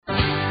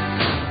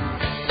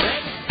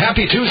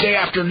Happy Tuesday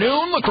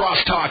afternoon, La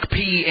Crosse Talk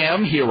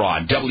PM here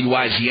on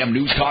WIZM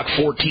News Talk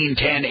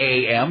 1410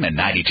 AM and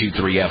 92.3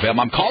 FM.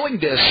 I'm calling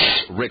this,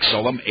 Rick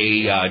Solom,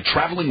 a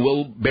Traveling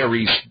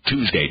Wilburys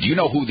Tuesday. Do you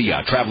know who the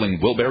Traveling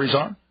Wilburys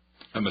are?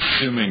 I'm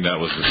assuming that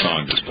was the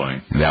song just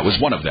playing. That was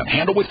one of them.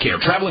 Handle with Care.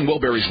 Traveling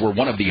Wilburys were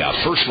one of the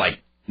first,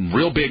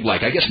 real big,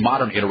 I guess,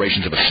 modern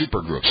iterations of a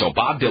supergroup. So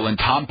Bob Dylan,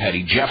 Tom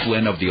Petty, Jeff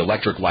Lynne of the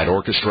Electric Light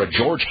Orchestra,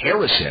 George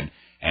Harrison,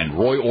 and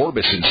Roy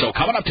Orbison. So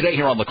coming up today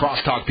here on La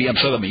Crosse Talk PM,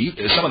 some of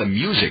the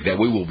music that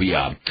we will be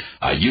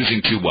using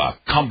to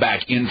come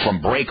back in from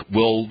break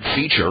will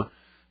feature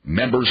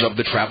members of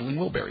the Traveling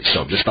Wilburys.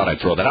 So just thought I'd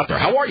throw that out there.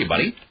 How are you,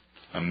 buddy?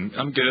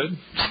 I'm good.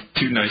 It's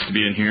too nice to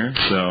be in here,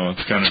 so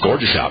it's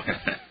gorgeous out.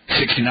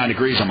 69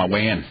 degrees on my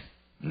way in.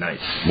 Nice.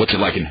 What's it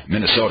like in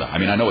Minnesota? I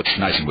mean, I know it's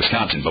nice in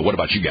Wisconsin, but what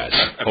about you guys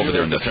over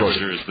there in the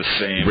temperature is the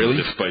same, really?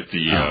 Despite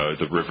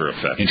the river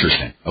effect.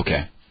 Interesting.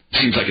 Okay.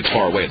 Seems like it's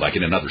far away, like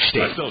in another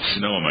state. I still have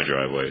snow in my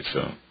driveway,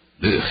 so.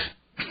 Ugh.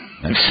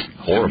 That's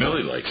horrible.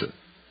 Millie likes it.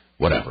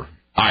 Whatever.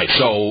 All right,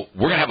 so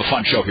we're going to have a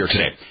fun show here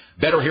today.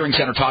 Better Hearing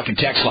Center talk and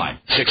text line,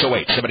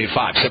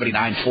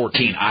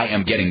 608-785-7914. I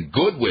am getting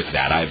good with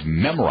that. I've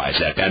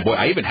memorized that bad boy.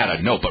 I even had a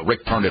note, but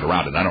Rick turned it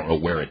around, and I don't know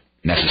where it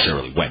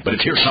necessarily went. But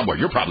it's here somewhere.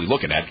 You're probably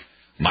looking at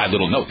my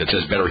little note that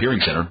says Better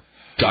Hearing Center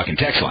talk and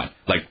text line,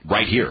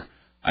 right here.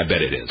 I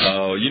bet it is.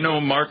 Oh,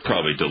 Mark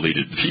probably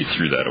deleted. He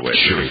threw that away.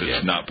 Sure,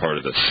 it's not part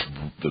of it's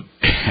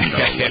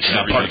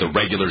not part of the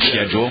regular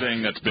schedule.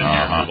 Everything that's been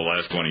here for the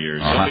last 20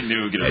 years. Something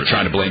new. They're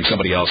trying to blame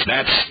somebody else.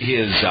 That's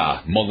his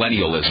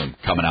millennialism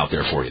coming out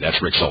there for you. That's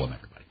Rick Solom,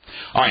 everybody.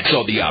 All right,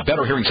 so the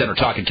Better Hearing Center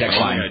talk and text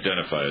line. I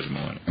identify as a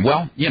millennial.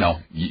 Well,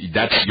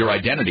 that's your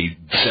identity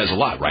says a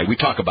lot, right? We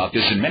talk about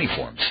this in many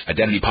forms.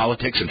 Identity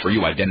politics, and for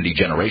you, identity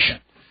generation.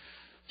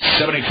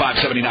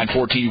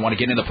 785-7914, you want to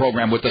get in the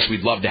program with us,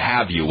 we'd love to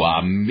have you.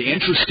 I'm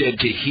interested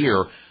to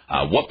hear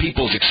what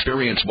people's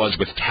experience was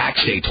with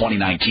Tax Day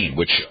 2019,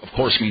 which, of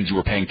course, means you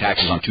were paying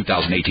taxes on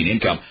 2018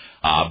 income.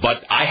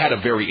 But I had a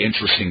very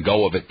interesting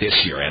go of it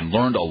this year and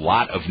learned a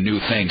lot of new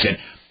things. And,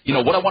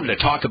 what I wanted to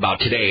talk about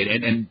today,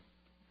 and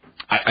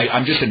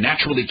I'm just a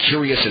naturally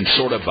curious and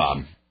sort of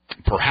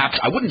perhaps,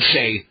 I wouldn't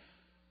say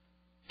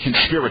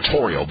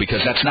conspiratorial,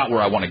 because that's not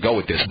where I want to go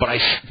with this, but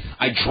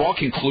I draw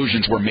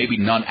conclusions where maybe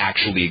none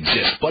actually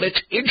exist. But it's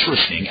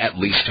interesting, at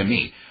least to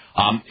me.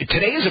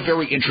 Today is a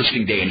very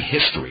interesting day in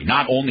history.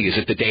 Not only is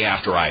it the day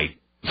after I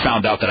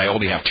found out that I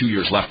only have 2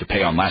 years left to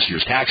pay on last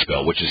year's tax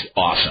bill, which is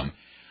awesome,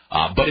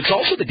 but it's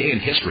also the day in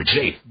history,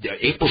 today,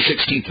 April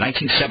 16th,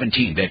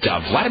 1917, that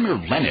Vladimir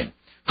Lenin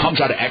comes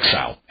out of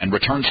exile and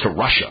returns to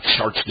Russia,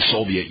 starts the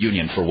Soviet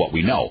Union for what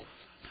we know.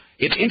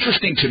 It's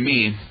interesting to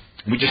me.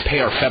 We just pay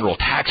our federal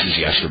taxes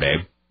yesterday,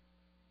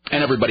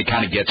 and everybody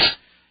kind of gets,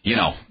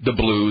 the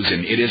blues,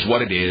 and it is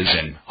what it is,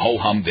 and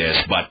ho-hum this,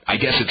 but I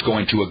guess it's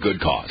going to a good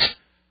cause.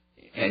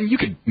 And you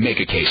could make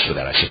a case for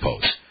that, I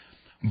suppose.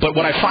 But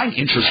what I find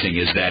interesting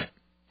is that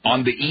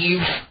on the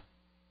eve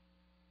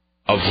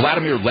of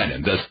Vladimir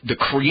Lenin, the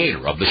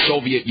creator of the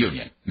Soviet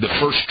Union, the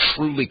first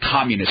truly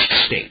communist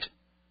state,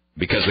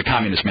 because the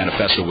Communist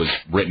Manifesto was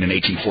written in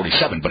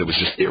 1847, but it was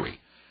just theory.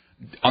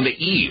 On the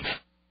eve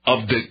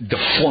of the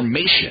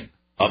formation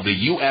of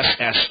the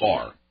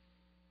USSR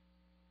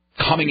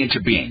coming into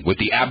being with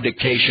the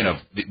abdication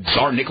of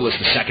Tsar Nicholas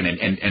II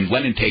and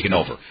Lenin taking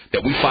over,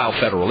 that we file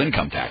federal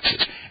income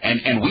taxes.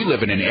 And we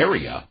live in an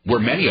area where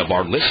many of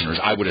our listeners,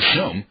 I would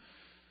assume,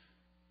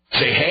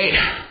 say, hey,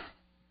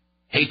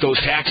 hate those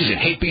taxes and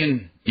hate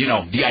being,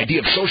 the idea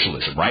of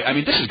socialism, right? I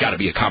mean, this has got to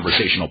be a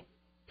conversational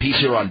piece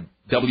here on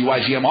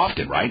WIZM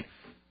often, right?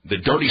 The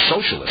dirty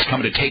socialists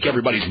coming to take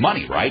everybody's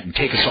money, right, and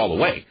take us all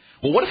away.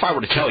 Well, what if I were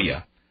to tell you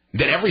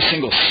that every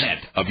single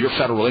cent of your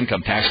federal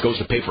income tax goes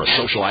to pay for a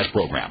socialized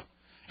program,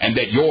 and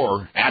that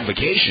your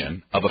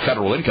advocation of a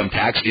federal income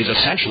tax is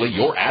essentially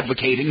you're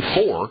advocating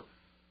for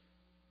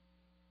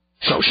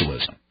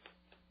socialism?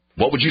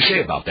 What would you say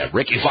about that,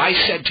 Rick? If I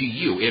said to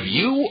you, if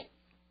you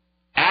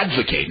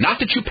advocate, not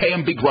that you pay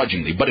them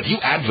begrudgingly, but if you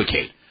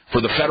advocate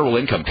for the federal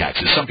income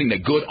tax as something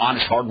that good,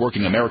 honest,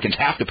 hardworking Americans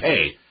have to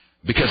pay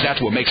because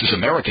that's what makes us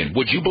American,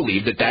 would you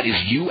believe that that is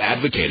you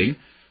advocating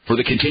for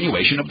the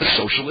continuation of the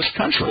socialist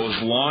country? Well,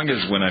 as long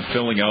as when I'm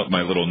filling out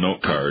my little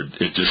note card,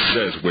 it just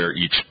says where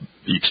each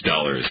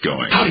dollar is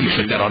going. How do you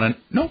fit that on a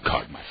note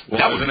card, my friend? Well,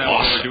 that would be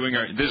awesome.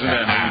 Isn't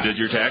that how you did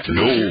your taxes?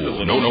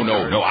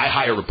 No. I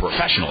hired a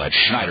professional at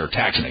Schneider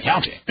Tax and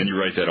Accounting. And you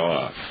write that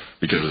off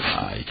because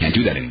you can't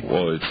do that anymore.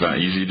 Well, it's not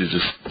easy to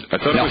just. I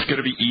thought it was going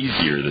to be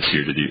easier this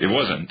year to do. It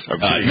wasn't.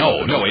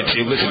 No.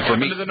 Listen, for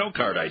me, the note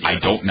card idea. I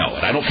don't know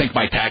it. I don't think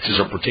my taxes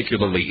are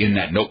particularly in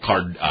that note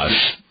card.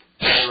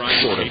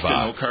 Sort of the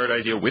note card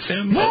idea with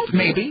him? Well,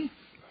 maybe.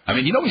 I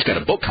mean, he's got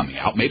a book coming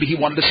out. Maybe he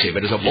wanted to save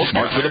it as a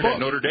bookmark for the book.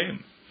 Notre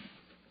Dame.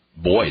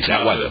 Boy, is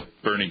that the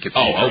Burning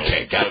Cathedral. Oh,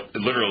 okay.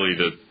 Literally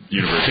the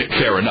university.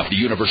 Fair enough. The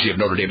University of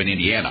Notre Dame in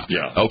Indiana.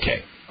 Yeah.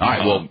 Okay. All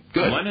right, well,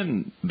 good.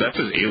 Lennon, that's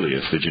his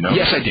alias. Did you know?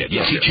 Yes, I did.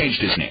 Yes, he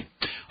changed his name.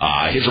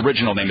 His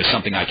original name is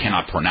something I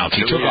cannot pronounce.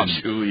 He took on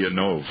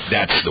Ulyanov.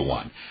 That's the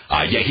one.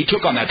 He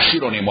took on that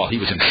pseudonym while he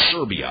was in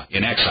Serbia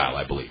in exile,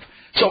 I believe.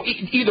 So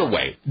either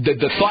way,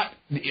 the thought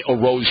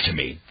arose to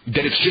me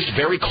that it's just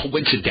very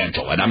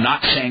coincidental, and I'm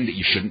not saying that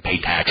you shouldn't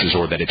pay taxes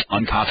or that it's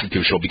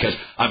unconstitutional, because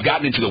I've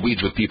gotten into the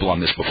weeds with people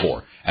on this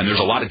before, and there's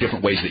a lot of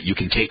different ways that you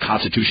can take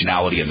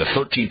constitutionality and the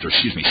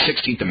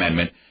 16th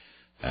Amendment.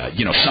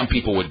 Some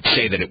people would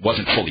say that it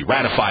wasn't fully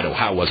ratified,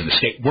 Ohio wasn't a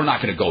state. We're not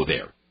going to go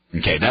there.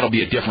 Okay, that'll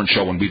be a different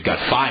show when we've got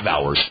 5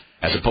 hours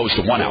as opposed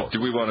to 1 hour.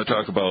 Do we want to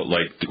talk about,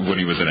 when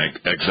he was in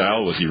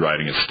exile, was he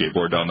riding his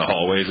skateboard down the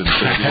hallways in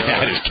Serbia?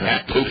 Had his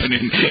cat pooping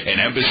in an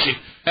embassy?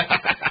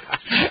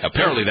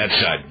 Apparently that's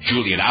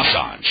Julian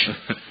Assange.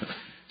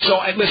 So,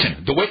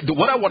 listen,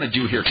 what I want to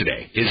do here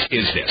today is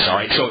this, all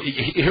right? So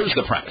here's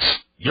the premise.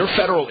 Your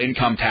federal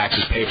income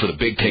taxes pay for the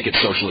big-ticket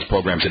socialist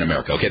programs in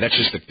America, okay? That's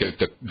just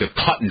the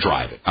cut and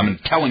dry of it. I'm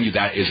telling you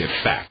that is a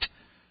fact.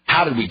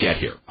 How did we get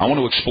here? I want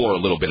to explore a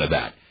little bit of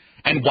that.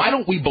 And why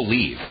don't we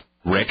believe,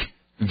 Rick,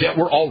 that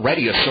we're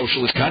already a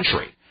socialist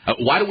country?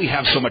 Why do we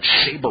have so much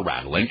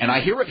saber-rattling? And I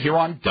hear it here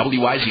on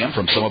WIZM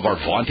from some of our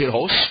vaunted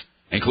hosts,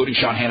 including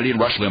Sean Hannity and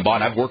Rush Limbaugh,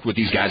 and I've worked with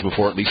these guys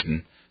before, at least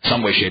in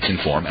some way, shape,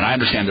 and form, and I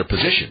understand their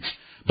positions.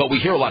 But we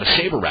hear a lot of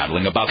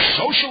saber-rattling about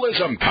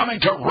socialism coming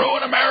to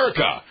ruin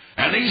America,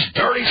 and these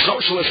dirty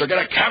socialists are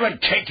going to come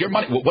and take your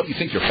money. Well, what do you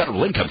think your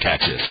federal income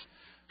tax is?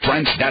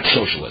 Friends, that's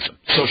socialism.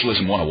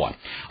 Socialism 101.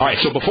 All right,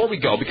 so before we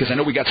go, because I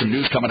know we got some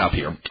news coming up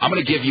here, I'm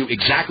going to give you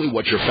exactly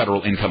what your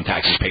federal income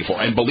taxes pay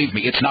for. And believe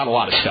me, it's not a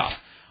lot of stuff.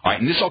 All right,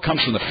 and this all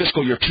comes from the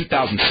fiscal year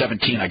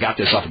 2017. I got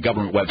this off a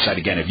government website.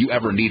 Again, if you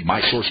ever need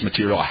my source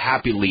material, I'll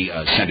happily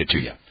send it to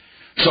you.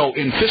 So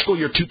in fiscal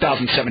year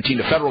 2017,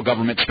 the federal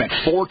government spent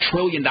 $4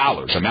 trillion,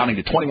 amounting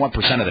to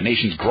 21% of the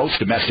nation's gross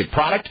domestic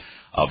product.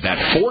 Of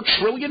that $4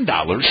 trillion,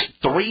 over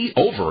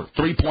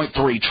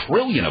 $3.3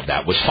 trillion of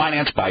that was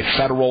financed by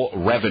federal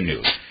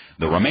revenues.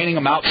 The remaining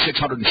amount,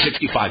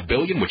 $665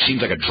 billion, which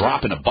seems like a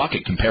drop in a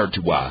bucket compared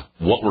to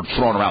what we're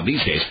throwing around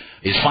these days,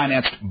 is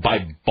financed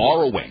by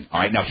borrowing. All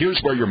right, now here's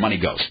where your money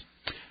goes.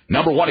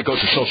 Number one, it goes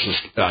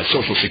to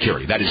Social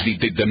Security. That is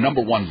the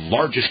number one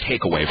largest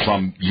takeaway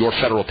from your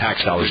federal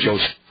tax dollars goes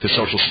to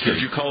Social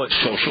Security. Did you call it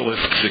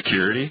socialist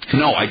security?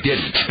 No, I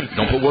didn't.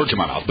 Don't put words in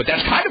my mouth. But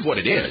that's kind of what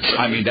it is.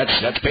 I mean,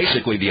 that's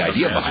basically the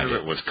idea behind it.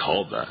 It was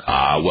called that.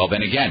 Well,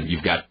 then again,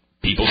 you've got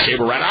people say,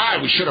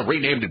 we should have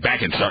renamed it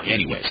back and start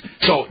anyways.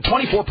 So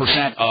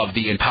 24% of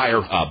the entire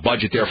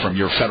budget there from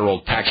your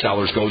federal tax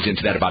dollars goes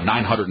into that, about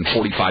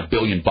 $945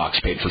 billion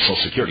paid for Social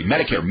Security,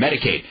 Medicare,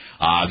 Medicaid,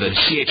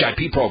 the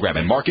CHIP program,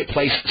 and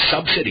marketplace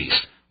subsidies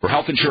for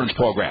health insurance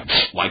programs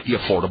like the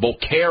Affordable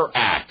Care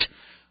Act.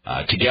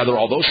 Together,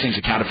 all those things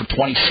accounted for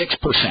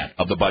 26%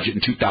 of the budget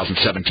in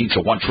 2017,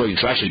 so $1 trillion.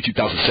 So actually, in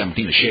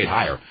 2017, a shade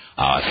higher,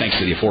 thanks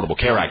to the Affordable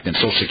Care Act and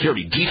Social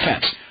Security.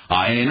 Defense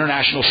and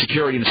international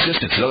security and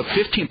assistance, another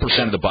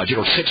 15% of the budget,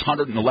 or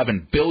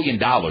 $611 billion.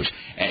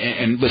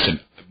 And listen,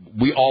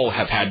 we all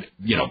have had,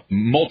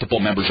 multiple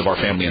members of our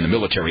family in the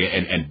military,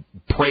 and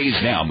praise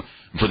them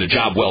for the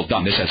job well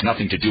done. This has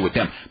nothing to do with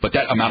them, but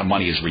that amount of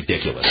money is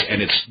ridiculous,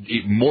 and it's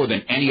more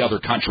than any other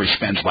country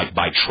spends,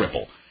 by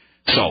triple.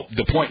 So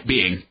the point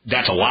being,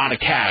 that's a lot of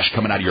cash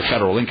coming out of your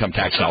federal income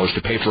tax dollars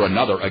to pay for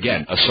another,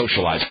 again, a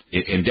socialized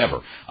endeavor.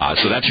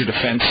 So that's your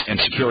defense and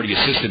security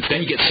assistance.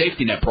 Then you get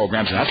safety net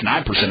programs, and that's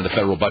 9% of the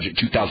federal budget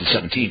in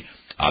 2017.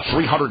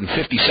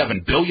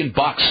 $357 billion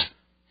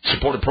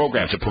supported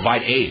programs that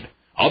provide aid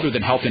other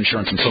than health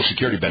insurance and Social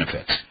Security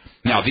benefits.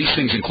 Now, these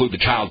things include the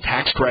child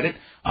tax credit,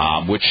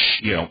 which,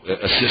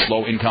 assists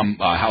low-income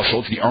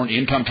households, the earned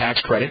income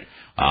tax credit,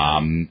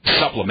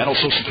 supplemental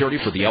Social Security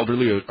for the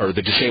elderly or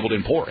the disabled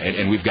and poor,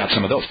 and we've got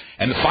some of those.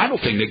 And the final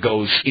thing that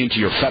goes into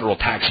your federal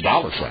tax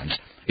dollar, friends,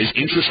 is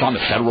interest on the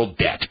federal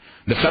debt.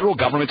 The federal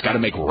government's got to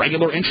make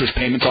regular interest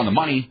payments on the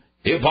money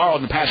they've borrowed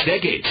in the past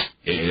decades.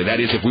 That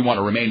is, if we want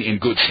to remain in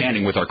good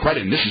standing with our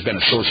credit, and this has been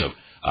a source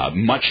of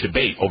much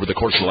debate over the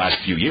course of the last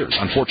few years.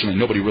 Unfortunately,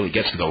 nobody really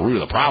gets to the root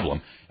of the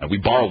problem, and we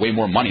borrow way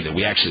more money than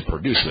we actually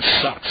produce, which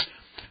sucks.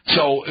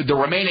 So the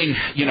remaining,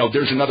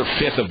 there's another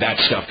fifth of that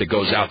stuff that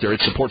goes out there. It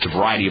supports a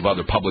variety of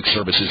other public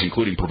services,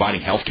 including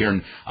providing health care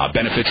and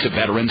benefits to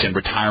veterans and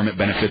retirement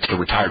benefits to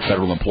retired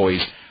federal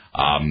employees.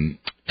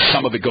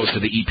 Some of it goes to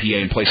the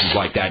EPA and places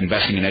like that,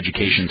 investing in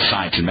education,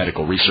 science, and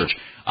medical research.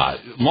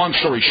 Long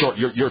story short,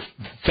 your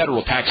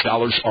federal tax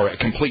dollars are a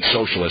complete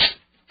socialist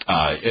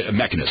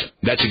mechanism.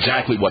 That's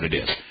exactly what it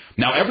is.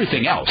 Now,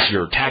 everything else,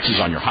 your taxes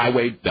on your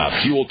highway,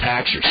 fuel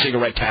tax, your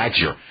cigarette tax,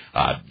 your,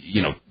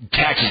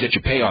 taxes that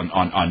you pay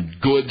on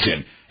goods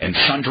and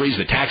sundries,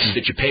 the taxes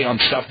that you pay on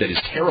stuff that is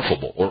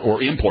tariffable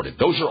or imported,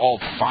 those are all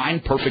fine,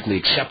 perfectly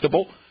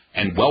acceptable,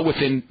 and well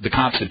within the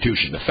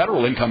Constitution. The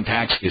federal income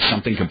tax is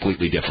something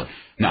completely different.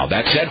 Now,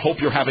 that said,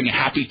 hope you're having a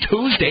happy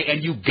Tuesday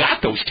and you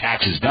got those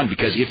taxes done,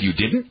 because if you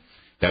didn't,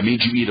 that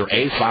means you either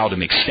A, filed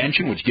an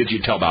extension, which gives you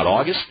until about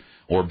August,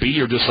 or B,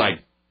 you're just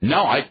like,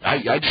 no, I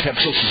just have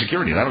Social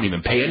Security and I don't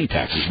even pay any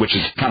taxes, which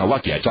is kind of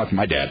lucky. I talked to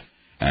my dad,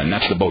 And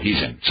that's the boat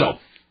he's in. So,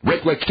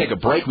 Rick, let's take a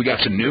break. We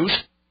got some news.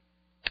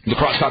 The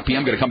Crosstalk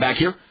PM going to come back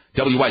here.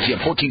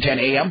 WYZM 1410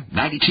 AM,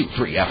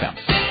 92.3 FM.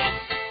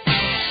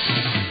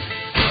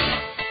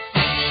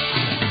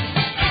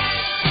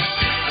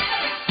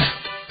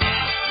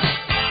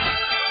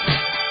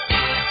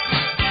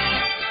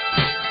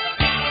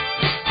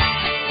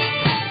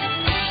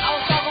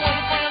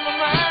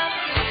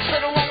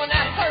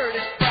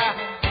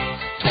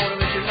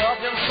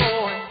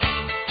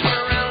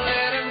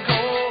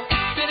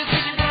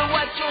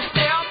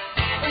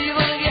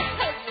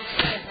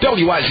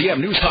 WYZM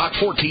News Talk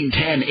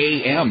 1410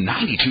 AM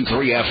 92.3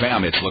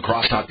 FM. It's La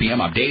Crosse Talk PM.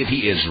 I'm Dave.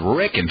 He is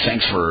Rick, and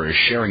thanks for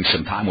sharing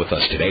some time with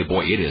us today.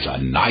 Boy, it is a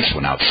nice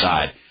one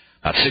outside.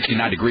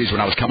 69 degrees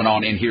when I was coming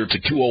on in here to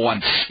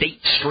 201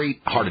 State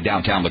Street, heart of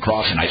downtown La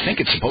Crosse, and I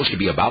think it's supposed to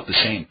be about the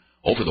same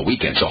over the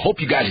weekend. So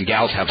hope you guys and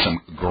gals have some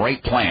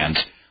great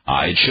plans.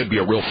 It should be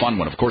a real fun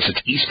one. Of course,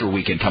 it's Easter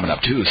weekend coming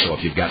up, too, so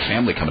if you've got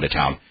family coming to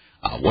town,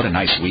 what a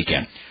nice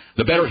weekend.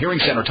 The Better Hearing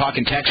Center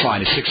talking text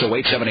line is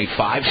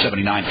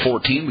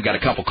 608-785-7914. We got a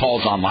couple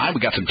calls online.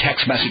 We got some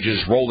text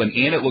messages rolling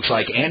in. It looks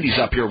like Andy's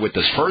up here with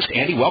us first.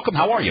 Andy, welcome.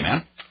 How are you,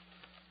 man?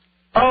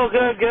 Oh,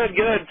 good.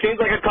 Seems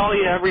like I call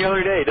you every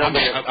other day, doesn't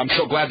it? I'm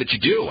so glad that you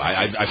do.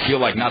 I feel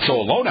like not so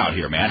alone out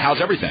here, man.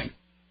 How's everything?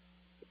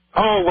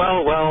 Oh,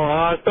 well,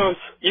 so,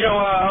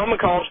 I'm a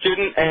college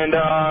student, and,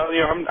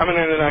 I'm in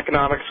an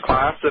economics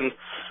class, and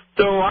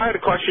so I had a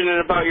question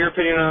about your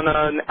opinion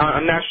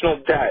on national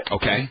debt.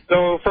 Okay.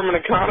 So from an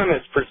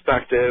economist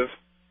perspective,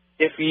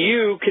 if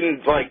you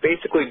can,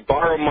 basically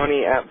borrow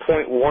money at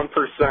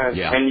 0.1%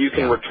 and you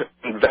can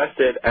invest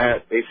it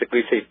at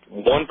basically, say,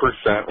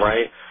 1%,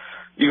 right,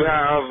 you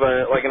have,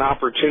 an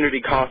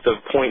opportunity cost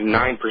of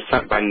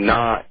 0.9% by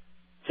not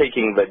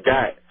taking the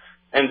debt.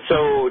 And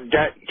so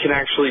debt can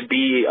actually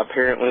be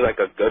apparently, a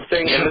good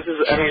thing. And this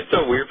is, it's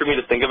so weird for me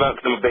to think about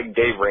because I'm a big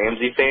Dave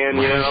Ramsey fan,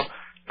 you know.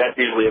 That's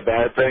usually a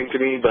bad thing to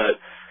me, but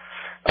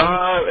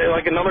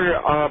another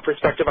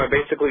perspective I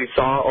basically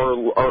saw or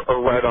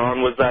read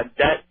on was that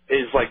debt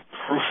is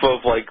proof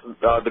of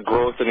the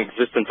growth and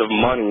existence of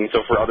money.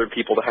 So for other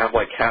people to have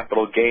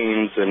capital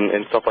gains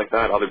and stuff like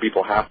that, other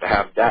people have to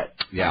have debt.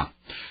 Yeah,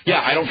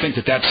 I don't think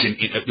that's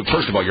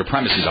first of all, your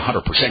premise is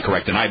 100%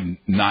 correct, and I'm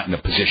not in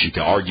a position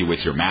to argue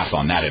with your math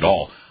on that at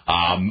all.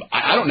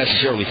 I don't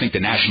necessarily think the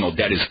national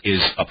debt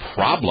is a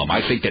problem.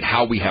 I think that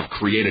how we have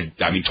created,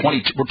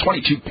 we're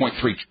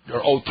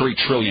 $22.3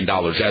 trillion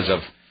as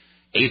of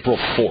April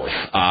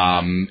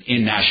 4th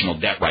in national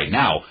debt right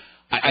now.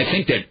 I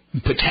think that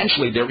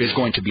potentially there is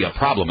going to be a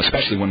problem,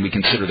 especially when we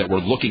consider that we're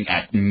looking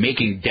at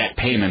making debt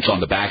payments on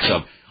the backs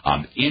of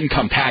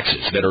income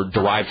taxes that are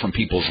derived from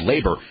people's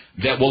labor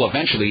that will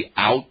eventually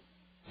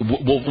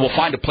we'll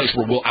find a place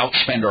where we'll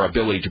outspend our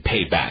ability to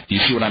pay back. Do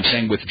you see what I'm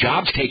saying? With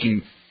jobs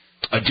taking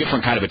a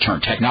different kind of a turn,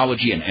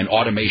 technology and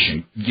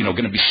automation,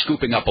 going to be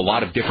scooping up a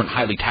lot of different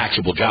highly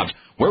taxable jobs.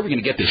 Where are we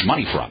going to get this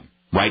money from,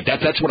 right?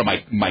 That's one of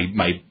my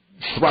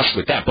thrust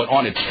with that. But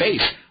on its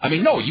face,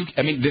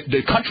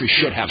 the country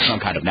should have some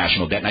kind of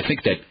national debt, and I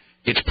think that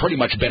it's pretty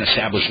much been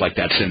established like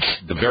that since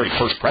the very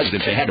first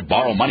president. They had to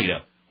borrow money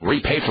to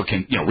repay for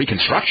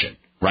reconstruction,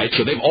 right?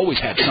 So they've always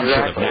had some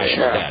sort of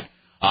national debt.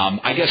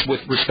 I guess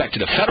with respect to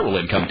the federal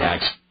income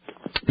tax,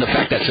 the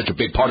fact that's such a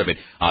big part of it,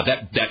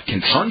 that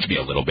concerns me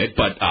a little bit.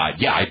 But, I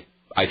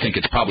think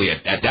it's probably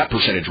at that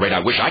percentage rate, I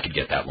wish I could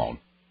get that loan.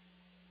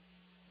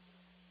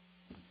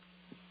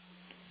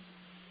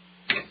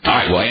 All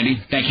right, well,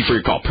 Andy, thank you for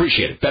your call.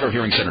 Appreciate it. Better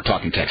Hearing Center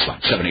talking text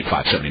line,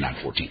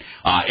 785-7914.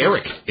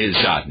 Eric is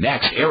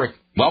next. Eric,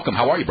 welcome.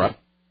 How are you, bro?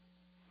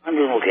 I'm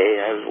doing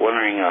okay. I was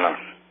wondering,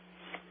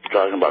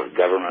 talking about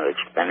government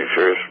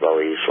expenditures, about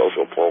the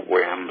social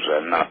programs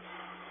and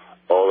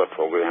all the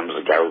programs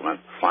the government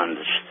funds.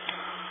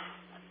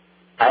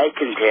 I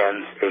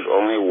contend there's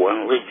only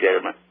one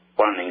legitimate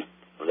funding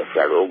of the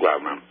federal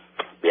government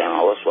beyond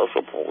all the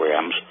social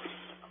programs,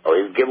 all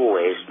these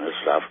giveaways and this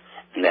stuff,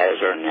 and that is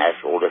our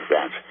national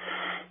defense.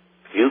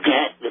 If you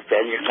can't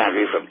defend your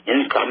country from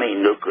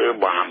incoming nuclear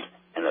bombs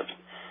and the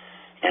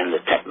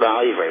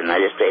technology for the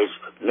United States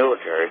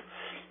military,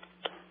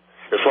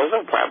 the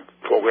social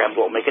programs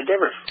won't make a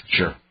difference.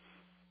 Sure.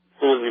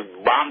 We'll be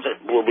bombed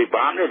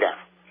to death.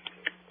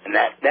 And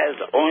that is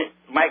the only,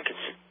 my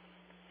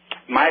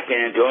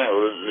opinion, the only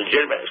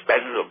legitimate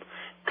expenses of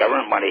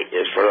government money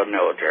is for the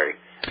military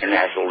and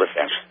national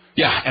defense.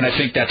 Yeah, and I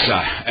think that's,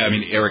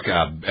 Eric,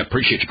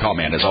 appreciate your call,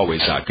 man. As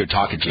always, good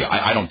talking to you.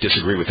 I don't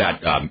disagree with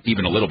that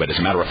even a little bit. As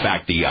a matter of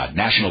fact, the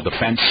national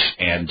defense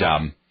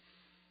and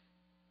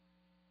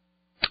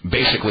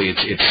basically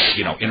it's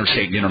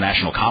interstate and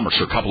international commerce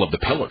are a couple of the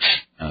pillars,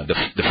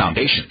 the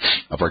foundations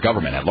of our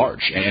government at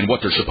large, and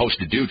what they're supposed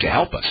to do to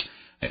help us.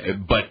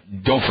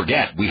 But don't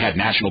forget, we had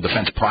national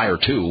defense prior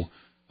to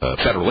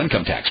federal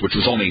income tax, which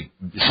was only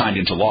signed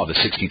into law, the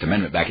 16th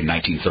Amendment, back in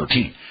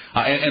 1913.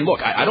 And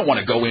look, I don't want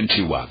to go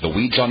into the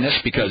weeds on this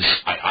because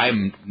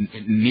I'm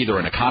neither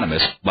an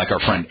economist like our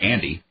friend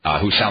Andy,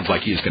 who sounds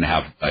like he's going to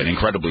have an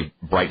incredibly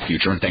bright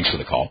future, and thanks for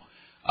the call.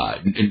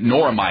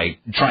 nor am I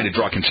trying to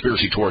draw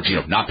conspiracy towards,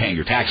 not paying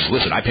your taxes.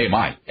 Listen, I pay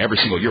mine every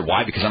single year.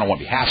 Why? Because I don't want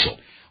to be hassled.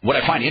 What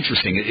I find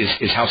interesting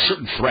is how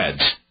certain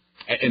threads,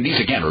 and these,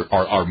 again,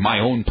 are my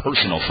own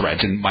personal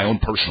threads and my own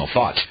personal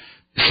thoughts,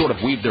 sort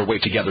of weave their way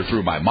together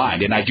through my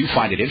mind. And I do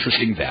find it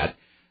interesting that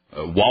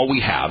while we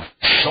have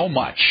so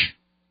much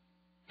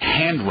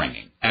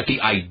hand-wringing at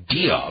the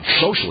idea of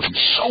socialism,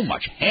 so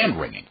much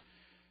hand-wringing,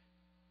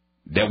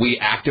 that we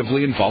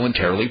actively and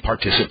voluntarily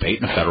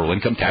participate in a federal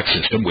income tax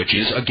system, which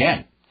is,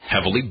 again,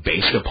 heavily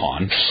based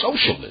upon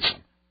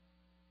socialism.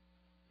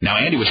 Now,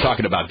 Andy was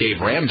talking about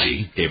Dave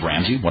Ramsey,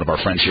 one of our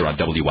friends here on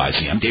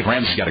WIZM. Dave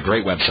Ramsey's got a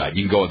great website.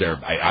 You can go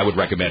there. I would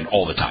recommend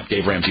all the time.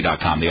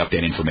 DaveRamsey.com. They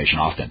update information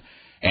often.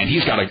 And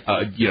he's got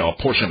a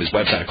portion of his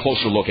website, a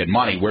closer look at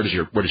money. Where does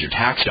your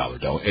tax dollar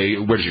go?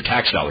 Where does your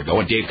tax dollar go?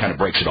 And Dave kind of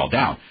breaks it all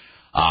down.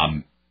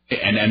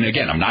 And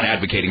again, I'm not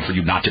advocating for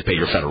you not to pay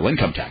your federal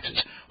income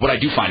taxes. What I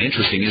do find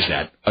interesting is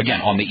that, again,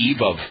 on the eve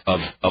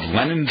of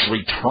Lenin's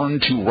return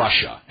to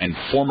Russia, and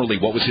formerly,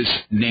 what was his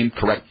name,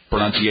 correct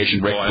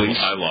pronunciation, Rick, please?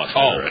 I lost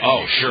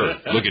it.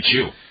 Sure. Look at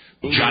you.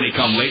 Johnny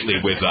come lately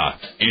with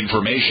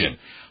information.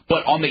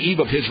 But on the eve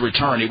of his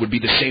return, it would be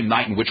the same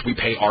night in which we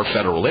pay our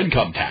federal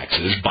income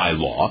taxes by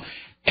law,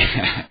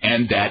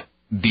 and that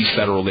these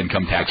federal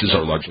income taxes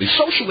are largely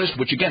socialist,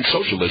 which, again,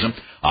 socialism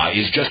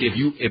is just,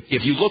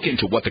 if you look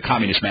into what the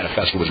Communist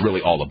Manifesto was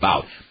really all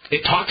about,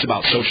 it talks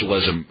about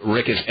socialism,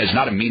 Rick, as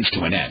not a means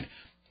to an end,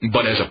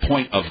 but as a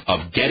point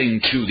of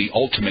getting to the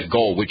ultimate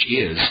goal, which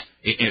is,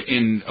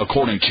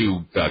 according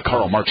to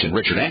Karl Marx and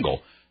Richard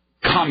Engel,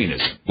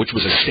 communism, which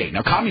was a state.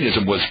 Now,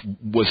 communism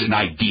was an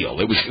ideal.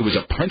 It was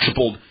a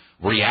principled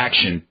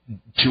reaction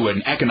to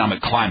an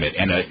economic climate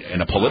and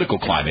a political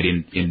climate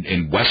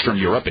in Western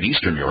Europe and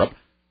Eastern Europe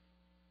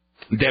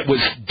that was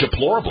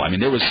deplorable. I mean,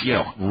 there was,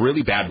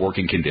 really bad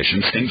working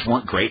conditions. Things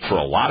weren't great for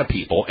a lot of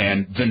people.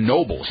 And the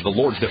nobles, the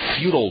lords, the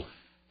feudal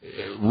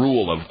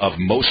rule of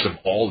most of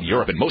all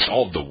Europe and most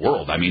all of the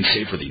world, I mean,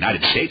 save for the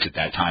United States at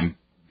that time,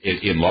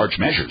 in large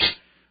measures,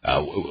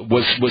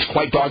 was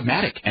quite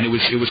dogmatic. And it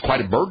was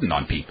quite a burden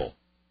on people.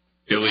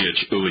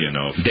 Ilyich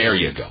Ulyanov. There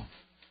you go.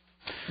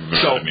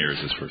 Vladimir is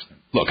his first name.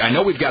 Look, I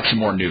know we've got some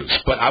more news,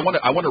 but I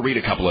want to read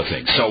a couple of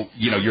things. So,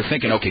 you're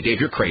thinking, okay, Dave,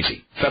 you're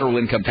crazy. Federal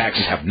income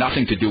taxes have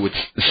nothing to do with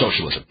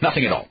socialism.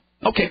 Nothing at all.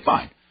 Okay,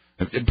 fine.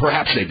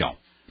 Perhaps they don't.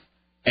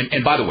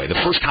 And by the way,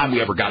 the first time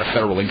we ever got a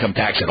federal income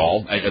tax at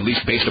all, at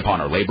least based upon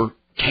our labor,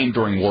 came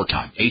during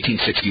wartime,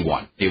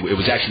 1861. It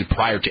was actually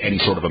prior to any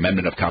sort of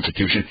amendment of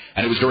Constitution,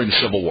 and it was during the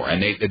Civil War.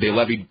 And they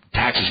levied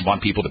taxes upon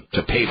people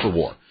to pay for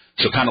war.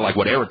 So kind of like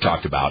what Eric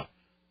talked about,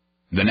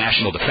 the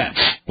national defense.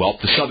 Well,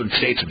 the southern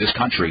states of this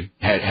country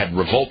had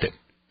revolted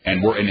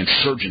and were in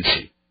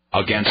insurgency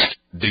against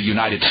the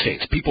United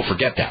States. People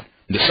forget that.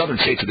 The southern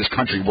states of this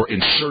country were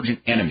insurgent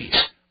enemies.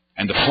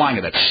 And the flying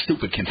of that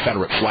stupid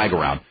Confederate flag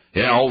around,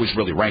 it always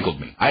really rankled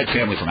me. I had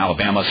family from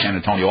Alabama, San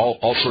Antonio,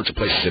 all sorts of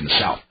places in the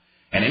South.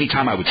 And any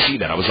time I would see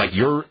that, I was like,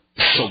 you're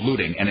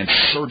saluting an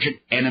insurgent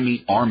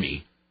enemy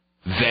army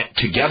that,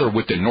 together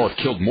with the North,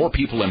 killed more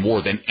people in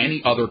war than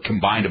any other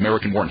combined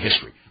American war in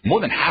history. More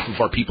than half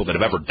of our people that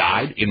have ever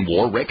died in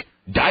war, Rick,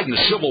 died in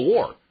the Civil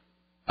War.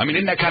 I mean,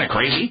 isn't that kind of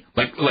crazy?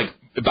 Like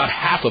about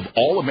half of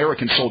all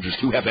American soldiers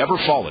who have ever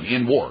fallen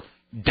in war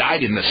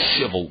died in the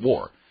Civil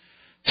War.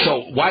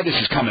 So why this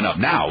is coming up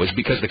now is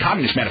because the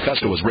Communist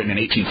Manifesto was written in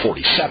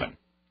 1847.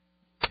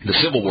 The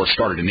Civil War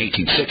started in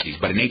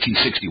 1860s, but in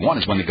 1861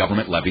 is when the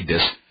government levied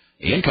this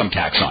income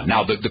tax on.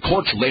 Now, the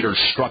courts later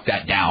struck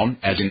that down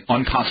as an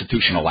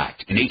unconstitutional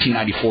act. In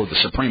 1894, the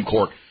Supreme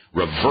Court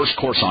reversed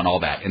course on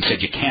all that and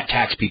said you can't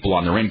tax people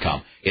on their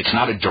income. It's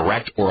not a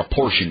direct or a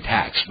portion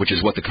tax, which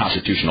is what the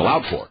Constitution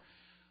allowed for.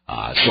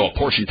 So a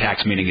portion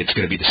tax meaning it's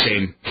going to be the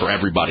same for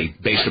everybody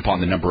based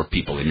upon the number of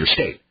people in your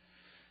state.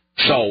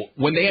 So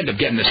when they ended up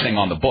getting this thing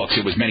on the books,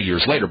 it was many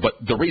years later. But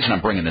the reason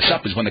I'm bringing this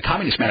up is when the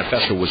Communist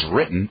Manifesto was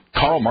written,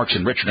 Karl Marx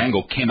and Richard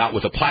Engel came out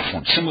with a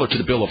platform similar to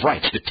the Bill of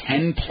Rights, the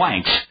 10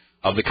 planks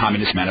of the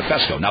Communist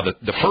Manifesto. Now,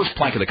 the first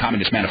plank of the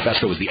Communist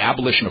Manifesto was the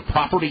abolition of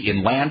property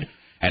in land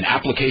and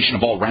application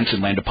of all rents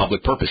and land to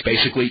public purpose.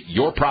 Basically,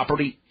 your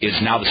property is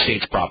now the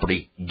state's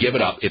property. Give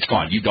it up. It's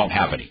gone. You don't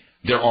have any.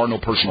 There are no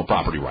personal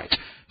property rights.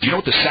 Do you know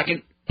what the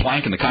second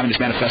plank in the Communist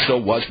Manifesto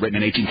was, written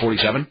in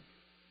 1847?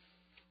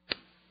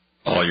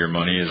 All your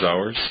money is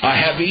ours. A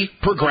heavy,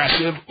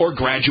 progressive, or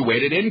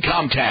graduated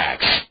income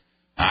tax.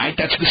 All right,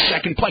 that's the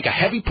second plank, a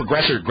heavy,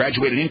 progressive, or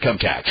graduated income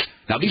tax.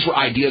 Now, these were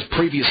ideas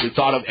previously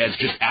thought of as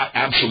just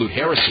absolute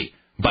heresy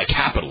by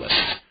capitalists.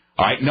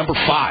 All right, number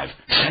 5,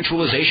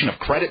 centralization of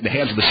credit in the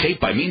hands of the state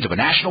by means of a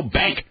national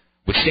bank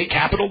with state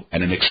capital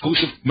and an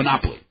exclusive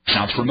monopoly.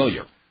 Sounds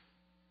familiar.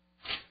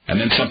 And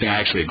then something I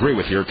actually agree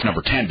with here, it's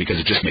number 10 because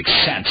it just makes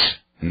sense,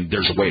 and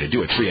there's a way to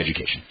do it, free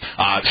education.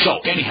 So,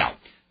 anyhow,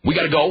 we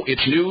got to go.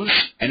 It's news,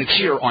 and it's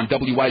here on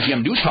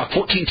WIZM News Talk,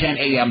 1410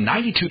 AM,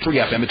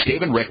 92.3 FM. It's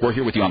Dave and Rick. We're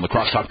here with you on La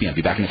Crosse Talk PM.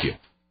 Be back in a few.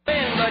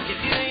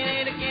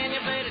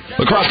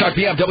 La Crosse Talk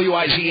PM,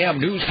 WIZM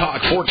News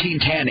Talk,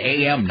 1410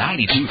 AM,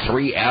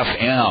 92.3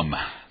 FM.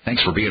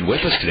 Thanks for being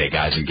with us today,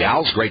 guys and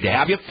gals. Great to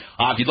have you.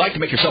 If you'd like to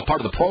make yourself part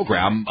of the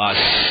program,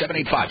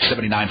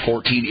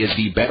 785-7914 is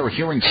the Better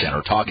Hearing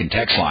Center talk and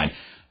text line.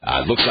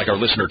 Looks like our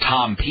listener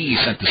Tom P.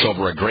 sent us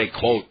over a great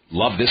quote.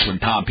 Love this one,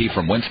 Tom P.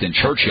 from Winston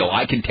Churchill.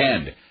 I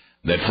contend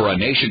that for a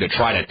nation to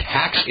try to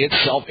tax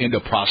itself into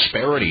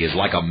prosperity is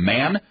like a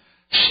man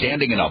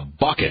standing in a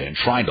bucket and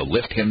trying to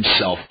lift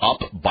himself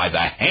up by the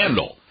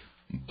handle.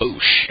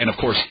 Boosh. And, of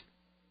course,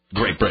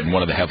 Great Britain,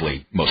 one of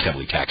the most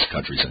heavily taxed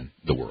countries in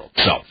the world.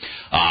 So,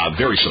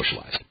 very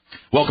socialized.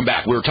 Welcome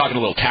back. We were talking a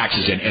little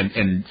taxes,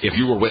 and if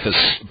you were with us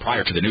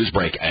prior to the news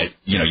break,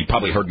 you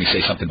probably heard me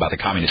say something about the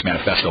Communist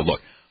Manifesto. Look,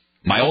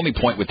 my only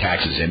point with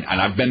taxes, and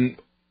I've been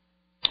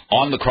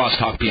on the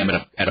Crosstalk PM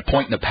at a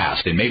point in the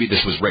past, and maybe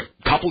this was Rick,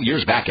 a couple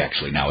years back,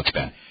 actually, now it's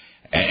been,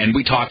 and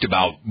we talked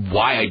about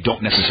why I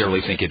don't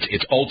necessarily think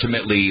it's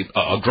ultimately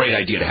a great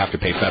idea to have to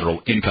pay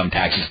federal income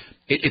taxes.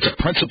 It's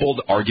a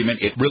principled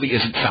argument. It really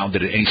isn't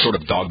founded in any sort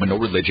of dogma, no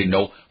religion,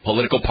 no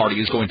political party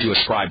is going to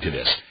ascribe to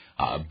this.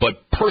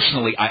 But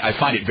personally, I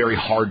find it very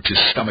hard to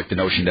stomach the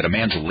notion that a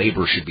man's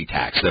labor should be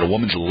taxed, that a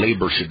woman's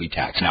labor should be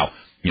taxed. Now,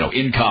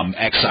 income,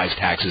 excise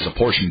taxes,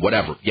 apportion,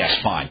 whatever, yes,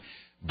 fine.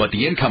 But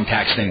the income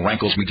tax thing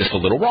rankles me just a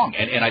little wrong.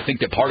 And I think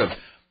that part of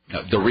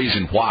the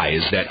reason why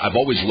is that I've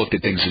always looked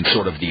at things in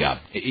sort of the,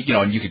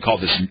 and you could call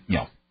this,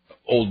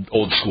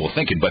 old school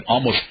thinking, but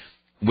almost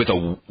with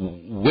a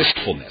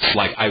wistfulness.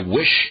 Like, I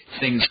wish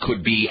things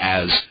could be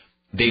as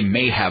they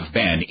may have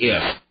been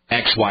if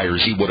X, Y, or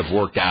Z would have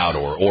worked out,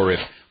 or if,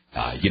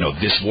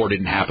 this war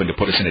didn't happen to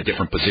put us in a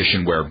different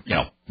position where,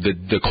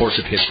 the course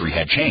of history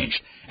had changed.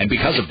 And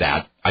because of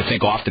that, I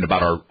think often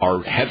about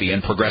our heavy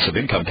and progressive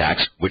income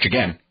tax, which,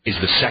 again, is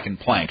the second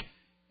plank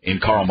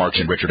in Karl Marx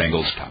and Richard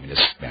Engels'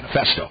 Communist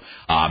Manifesto.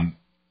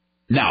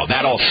 Now,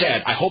 that all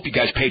said, I hope you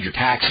guys paid your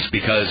taxes,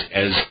 because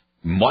as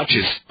much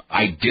as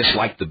I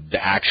dislike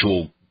the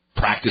actual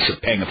practice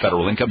of paying a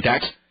federal income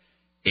tax,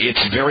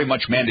 it's very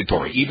much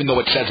mandatory. Even though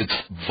it says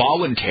it's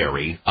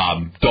voluntary,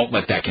 don't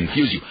let that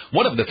confuse you.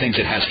 One of the things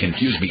that has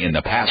confused me in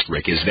the past,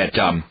 Rick, is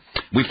that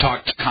we've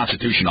talked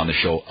Constitution on the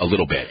show a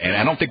little bit, and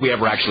I don't think we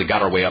ever actually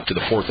got our way up to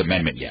the Fourth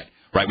Amendment yet.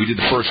 Right? We did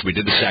the first, we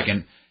did the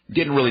second.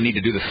 Didn't really need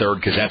to do the third,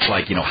 because that's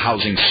like,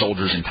 housing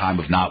soldiers in time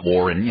of not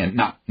war, and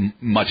not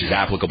much is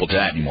applicable to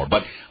that anymore.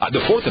 But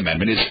the Fourth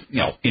Amendment is,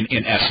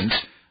 in essence,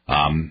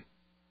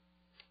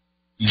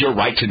 your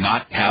right to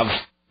not have,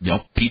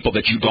 people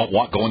that you don't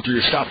want going through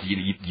your stuff.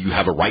 You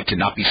have a right to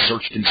not be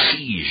searched and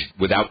seized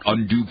without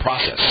undue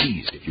process,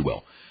 seized, if you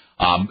will.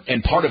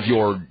 And part of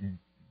your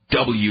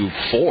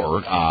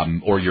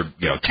W-4, or your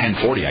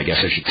 1040, I guess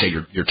I should say,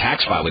 your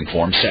tax filing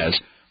form says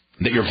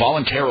that you're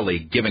voluntarily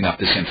giving up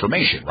this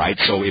information, right?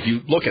 So if you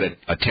look at a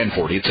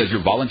 1040, it says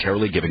you're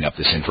voluntarily giving up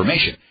this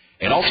information.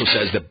 It also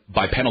says that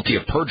by penalty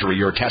of perjury,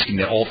 you're attesting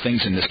that all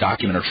things in this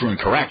document are true and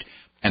correct,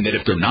 and that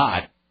if they're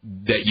not,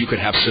 that you could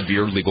have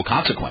severe legal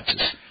consequences.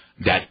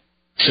 That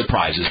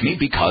surprises me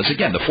because,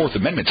 again, the Fourth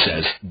Amendment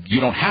says you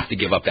don't have to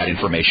give up that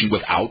information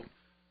without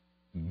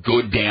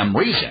good damn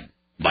reason,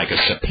 like a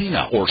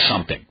subpoena or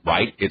something,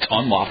 right? It's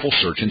unlawful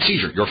search and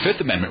seizure. Your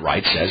Fifth Amendment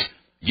right says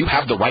you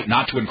have the right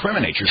not to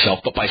incriminate yourself,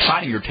 but by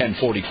signing your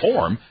 1040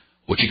 form,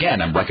 which,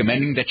 again, I'm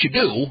recommending that you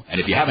do, and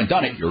if you haven't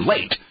done it, you're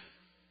late.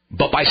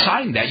 But by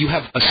signing that, you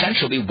have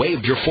essentially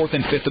waived your Fourth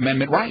and Fifth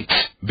Amendment rights,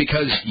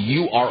 because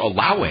you are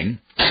allowing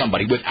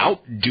somebody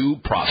without due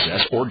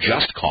process or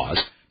just cause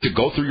to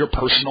go through your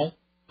personal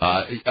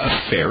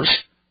affairs,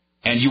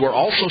 and you are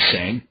also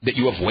saying that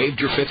you have waived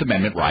your Fifth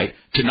Amendment right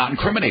to not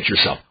incriminate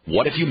yourself.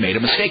 What if you made a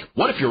mistake?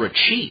 What if you're a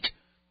cheat?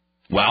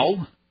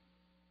 Well,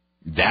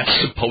 that's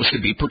supposed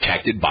to be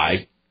protected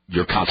by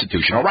your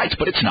constitutional rights,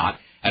 but it's not,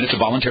 and it's a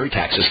voluntary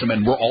tax system,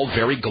 and we're all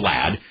very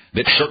glad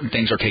that certain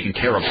things are taken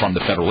care of from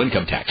the federal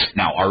income tax.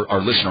 Now,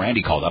 our listener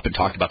Andy called up and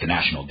talked about the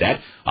national debt.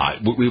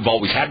 We've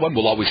always had one.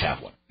 We'll always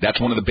have one. That's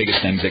one of the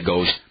biggest things that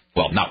goes,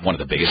 well, not one of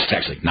the biggest, it's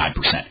actually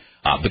 9%.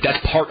 But that's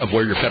part of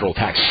where your federal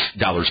tax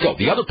dollars go.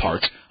 The other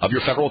parts of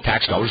your federal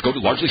tax dollars go to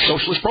largely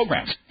socialist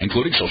programs,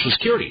 including Social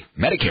Security,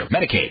 Medicare,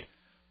 Medicaid,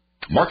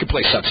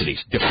 marketplace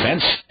subsidies,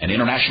 defense and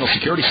international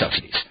security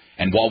subsidies.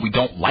 And while we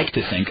don't like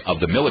to think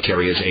of the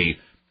military as a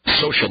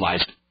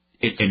socialized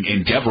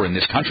endeavor in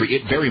this country,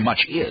 it very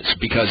much is,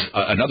 because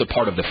another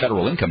part of the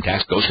federal income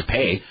tax goes to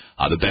pay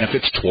the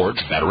benefits towards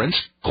veterans.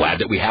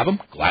 Glad that we have them.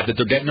 Glad that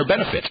they're getting their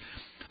benefits.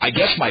 I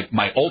guess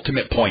my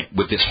ultimate point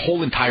with this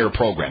whole entire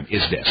program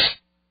is this.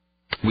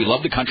 We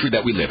love the country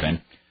that we live in.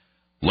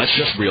 Let's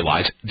just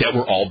realize that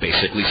we're all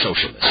basically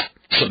socialists,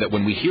 so that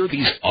when we hear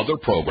these other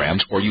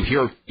programs, or you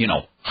hear,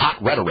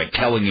 hot rhetoric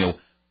telling you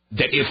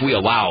that if we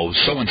allow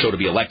so-and-so to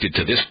be elected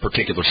to this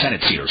particular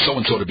Senate seat, or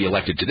so-and-so to be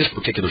elected to this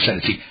particular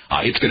Senate seat,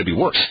 it's going to be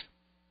worse.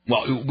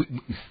 Well,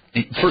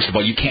 first of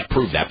all, you can't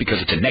prove that because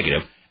it's a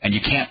negative, and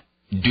you can't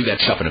do that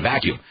stuff in a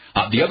vacuum.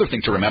 The other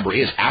thing to remember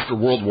is after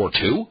World War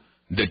II,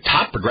 the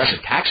top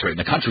progressive tax rate in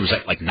the country was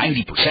like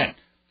 90%.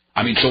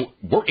 I mean, so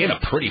we're in a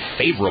pretty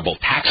favorable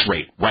tax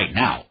rate right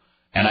now.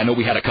 And I know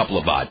we had a couple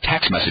of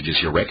text messages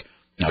here, Rick,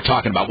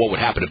 talking about what would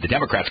happen if the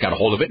Democrats got a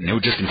hold of it and it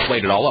would just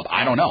inflate it all up.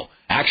 I don't know.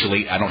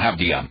 Actually, I don't have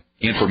the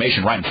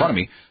information right in front of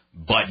me,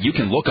 but you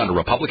can look under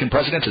Republican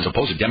presidents as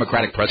opposed to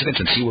Democratic presidents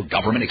and see where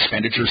government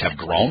expenditures have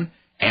grown,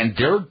 and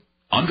they're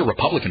under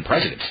Republican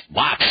presidents.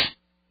 Lots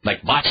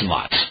and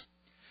lots.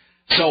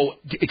 So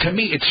to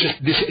me, it's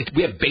just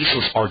we have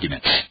baseless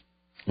arguments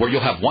where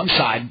you'll have one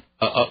side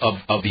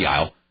of the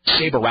aisle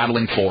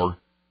saber-rattling for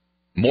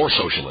more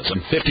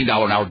socialism,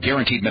 $15 an hour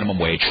guaranteed minimum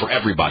wage for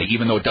everybody,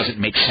 even though it doesn't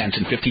make sense,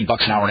 and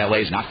 $15 an hour in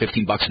L.A. is not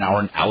 $15 an hour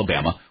in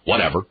Alabama,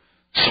 whatever.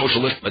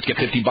 Socialist, let's get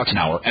 $15 an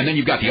hour. And then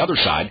you've got the other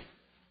side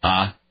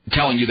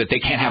telling you that they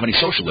can't have any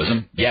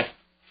socialism, yet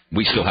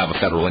we still have a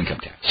federal income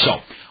tax.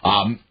 So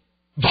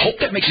hope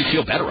that makes you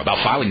feel better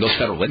about filing those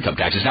federal income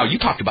taxes. Now, you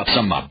talked about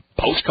some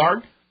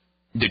postcard.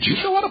 Did you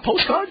fill out a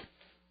postcard?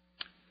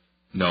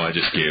 No, I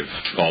just gave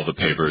all the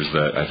papers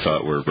that I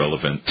thought were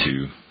relevant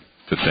to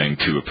the thing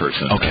to a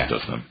person that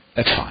does them.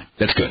 That's fine.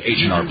 That's good.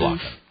 H&R Block.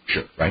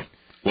 Sure, right?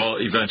 Well,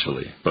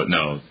 eventually, but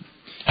no.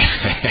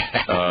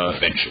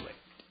 Eventually.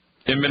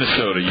 In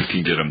Minnesota, you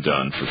can get them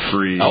done for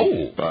free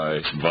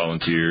by some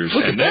volunteers.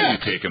 Look and at then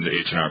that. you take them to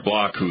H&R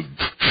Block, who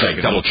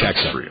double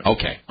checks them. Free.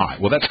 Okay. All right.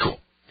 Well, that's cool.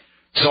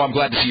 So I'm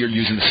glad to see you're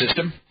using the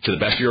system to the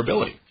best of your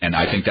ability, and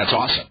I think that's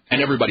awesome.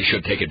 And everybody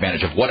should take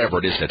advantage of whatever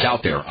it is that's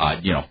out there.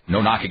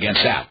 No knock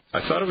against that.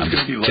 I thought it was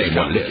going to be less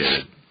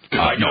complicated.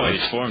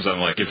 These forms, I'm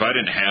like, if I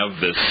didn't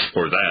have this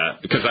or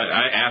that, because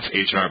I asked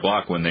H&R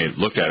Block when they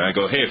looked at it, I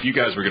go, hey, if you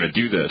guys were going to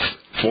do this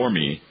for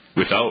me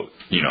without,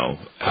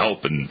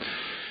 help, and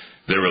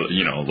they were,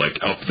 like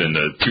up in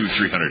the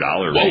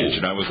 $200-300 range,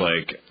 and I was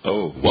like,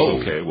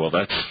 okay, well,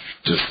 that's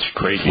just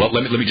crazy. Well,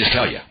 let me just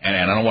tell you, and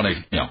I don't want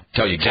to,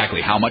 tell you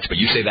exactly how much, but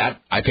you say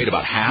that, I paid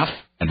about half,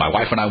 and my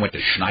wife and I went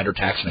to Schneider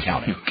Tax and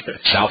Accounting,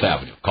 South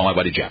Avenue. Call my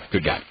buddy Jeff,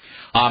 good guy.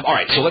 All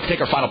right, so let's take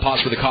our final pause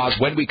for the cause.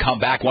 When we come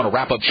back, want to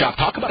wrap up shop,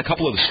 talk about a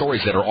couple of the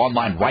stories that are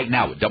online right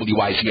now at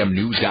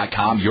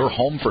WIZMnews.com. Your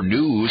home for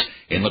news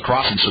in La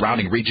Crosse and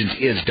surrounding regions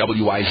is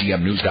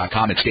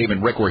WIZMnews.com. It's Dave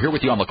and Rick. We're here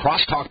with you on La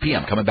Crosse Talk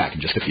PM. Coming back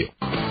in just a few.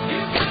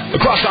 La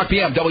Crosse Talk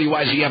PM,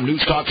 WIZM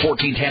News Talk,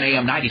 1410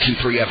 AM,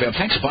 92.3 FM.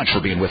 Thanks a bunch for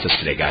being with us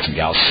today, guys and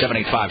gals.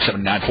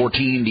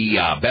 785-7914,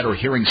 the Better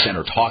Hearing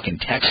Center talk and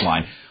text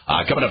line.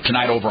 Coming up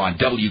tonight over on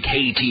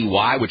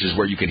WKTY, which is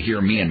where you can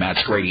hear me and Matt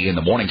Scrady in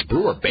the mornings.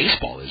 Brewer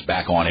Baseball is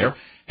back on air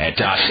at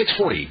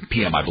 6:40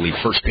 p.m., I believe.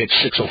 First pitch,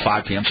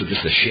 6:05 p.m., so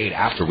just a shade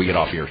after we get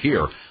off here.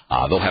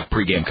 They'll have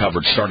pregame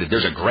coverage started.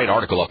 There's a great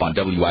article up on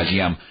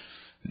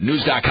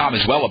WIZMnews.com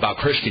as well about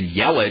Christian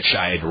Yelich.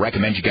 I'd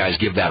recommend you guys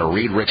give that a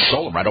read. Rick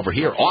Solom right over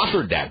here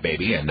authored that,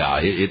 baby, and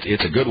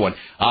it's a good one.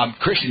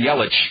 Christian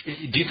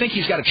Yelich, do you think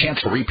he's got a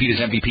chance to repeat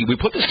as MVP? We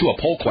put this to a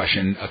poll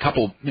question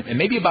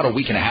maybe about a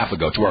week and a half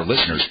ago to our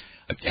listeners,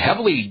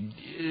 heavily,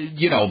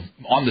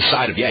 on the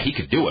side of, he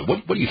could do it.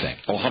 What do you think?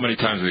 Well, how many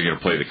times are they going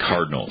to play the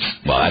Cardinals?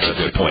 Well, that's a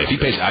good point. If he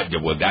pays,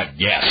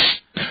 yes.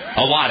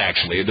 A lot,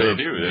 actually.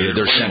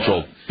 They're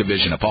Central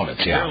Division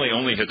opponents, He apparently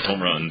only hits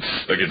home runs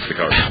against the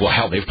Cardinals. Well,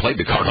 hell, they've played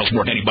the Cardinals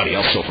more than anybody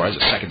else so far as a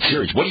second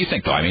series. What do you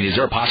think, though? I mean, is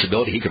there a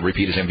possibility he could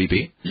repeat as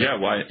MVP? Yeah,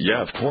 why?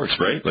 Yeah, of course,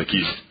 right? Like,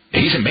 he's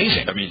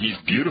amazing. I mean, he's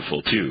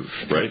beautiful, too,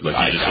 right? Like,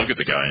 you just look at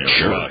the guy and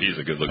you're like, wow, he's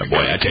a good-looking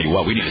boy, guy. I tell you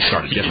what, we need to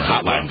start a different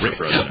hotline.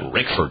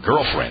 Rick for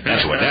girlfriend.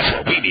 That's what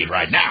we need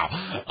right now.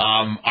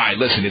 All right,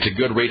 listen, it's a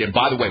good read. And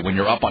by the way, when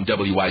you're up on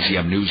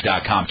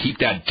WIZMnews.com, keep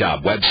that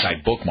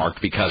website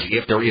bookmarked, because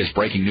if there is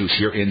breaking news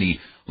here in the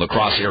La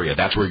Crosse area,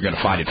 that's where you're going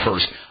to find it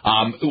first.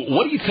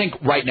 What do you think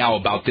right now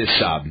about this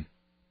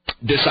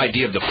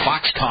idea of the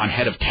Foxconn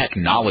head of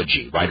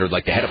technology, right, or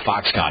like the head of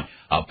Foxconn,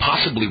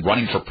 possibly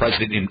running for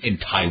president in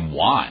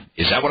Taiwan?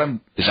 Is that what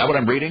I'm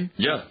reading?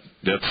 Yeah,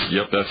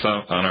 that's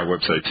on our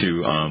website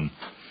too.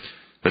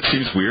 That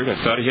seems weird. I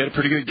thought he had a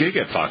pretty good gig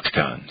at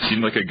Foxconn.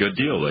 Seemed like a good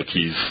deal. Like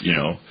he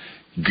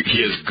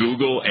has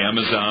Google,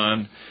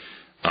 Amazon,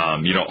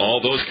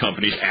 all those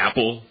companies,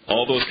 Apple,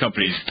 all those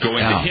companies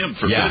going to him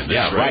for business.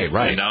 Yeah,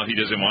 right. And now he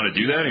doesn't want to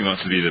do that. He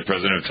wants to be the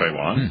president of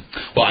Taiwan.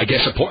 Well, I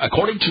guess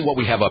according to what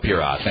we have up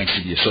here, thanks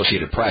to the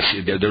Associated Press,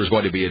 there's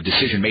going to be a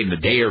decision made in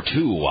a day or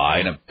two,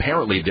 and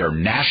apparently they're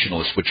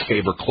nationalists, which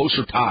favor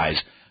closer ties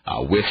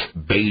with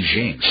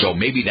Beijing. So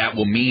maybe that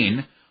will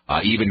mean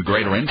even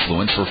greater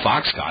influence for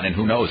Foxconn, and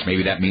who knows,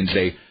 maybe that means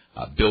they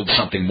build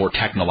something more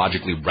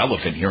technologically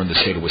relevant here in the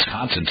state of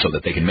Wisconsin so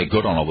that they can make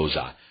good on all those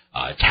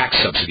tax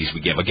subsidies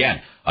we give.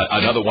 Again,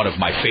 another one of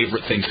my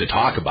favorite things to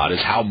talk about is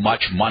how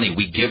much money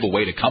we give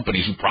away to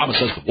companies who promise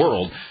us the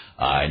world,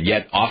 and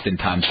yet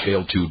oftentimes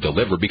fail to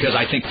deliver. Because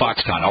I think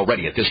Foxconn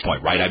already at this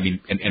point, right? I mean,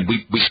 and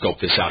we scoped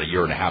this out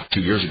 1.5,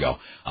 2 years ago.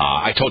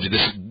 I told you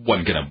this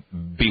wasn't going to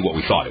be what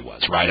we thought it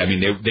was, right? I mean,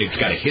 they've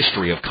got a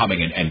history of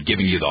coming and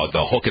giving you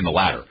the hook in the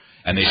ladder.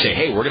 And they say,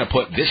 hey, we're going to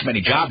put this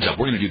many jobs up.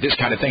 We're going to do this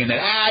kind of thing. And then,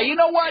 you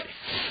know what?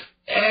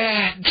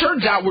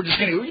 Turns out we're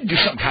going to do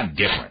something kind of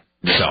different.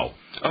 So.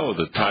 Oh,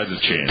 the tides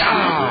have changed.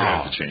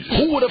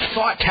 Who would have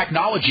thought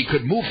technology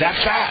could move that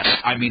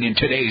fast? I mean, in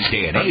today's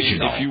day and age,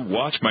 If you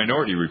watch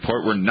Minority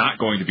Report, we're not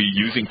going to be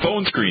using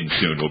phone screens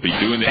soon. We'll be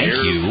doing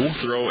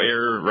throw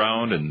air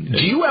around. And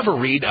do you ever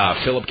read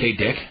Philip K.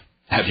 Dick?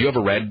 Have you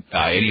ever read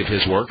any of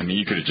his work? I mean,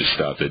 you could have just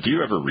stopped it. Do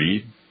you ever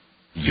read?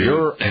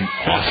 You're an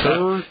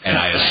author, and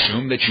I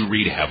assume that you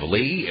read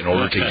heavily in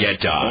order to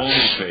get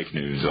only fake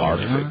news.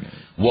 Only fake news.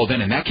 Well,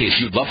 then in that case,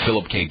 you'd love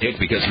Philip K. Dick,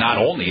 because not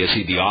only is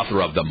he the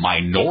author of the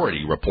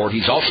Minority Report,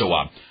 he's also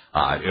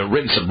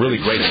written some really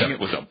great stuff. It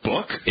was a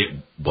book? It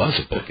was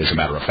a book, as a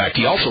matter of fact.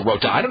 He also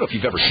wrote, I don't know if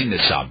you've ever seen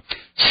this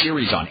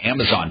series on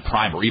Amazon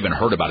Prime or even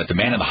heard about it, The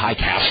Man in the High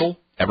Castle.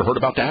 Ever heard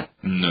about that?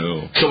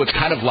 No. So it's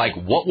kind of like,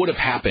 what would have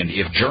happened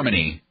if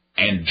Germany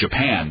and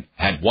Japan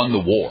had won the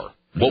war?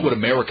 What would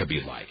America be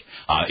like?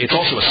 It's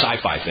also a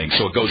sci-fi thing,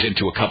 so it goes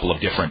into a couple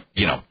of different,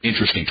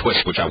 interesting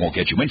twists, which I won't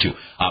get you into.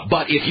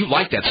 But if you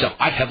like that stuff,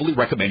 I heavily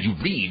recommend you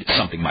read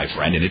something, my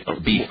friend, and it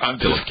would be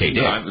Philip K.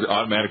 Dick. I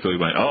automatically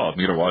went, I'm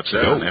going to watch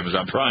that on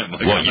Amazon Prime.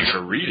 Like, I'm not going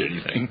to read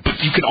anything. But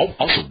you can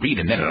also read,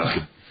 and then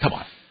come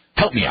on.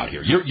 Help me out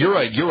here.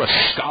 You're a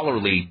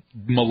scholarly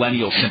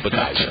millennial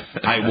sympathizer.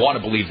 I want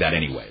to believe that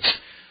anyways.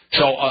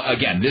 So,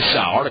 again, this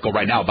article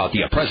right now about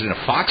the president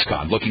of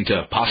Foxconn looking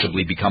to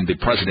possibly become the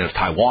president of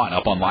Taiwan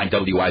up online,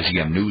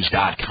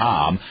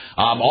 WIZMnews.com.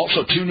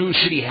 Also, 2 new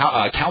city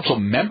council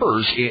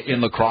members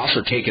in La Crosse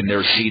are taking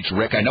their seats.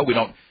 Rick, I know we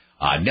don't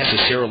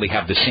necessarily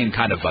have the same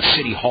kind of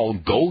city hall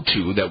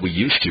go-to that we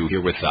used to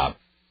here with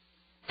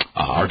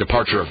our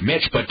departure of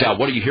Mitch, but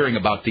what are you hearing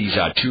about these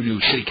 2 new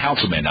city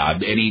councilmen?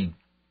 Any,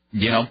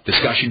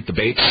 discussion,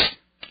 debates?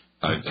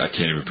 I can't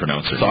even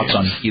pronounce their Thoughts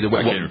names. on either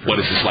way? What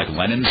is this, like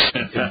Lenin's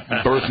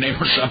birth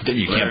name or something?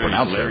 You can't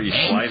pronounce it. Larry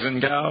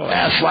Schleisengau?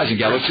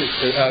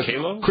 Schleisengau.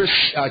 Kalo? Chris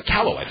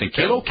Callow, I think.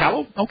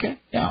 Callow? Okay.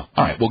 Yeah.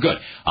 All right. Well, good.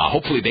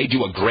 Hopefully they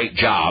do a great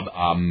job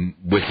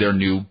with their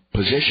new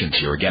positions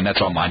here. Again, that's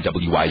online,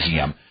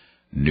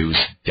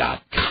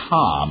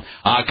 WIZMnews.com.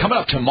 Coming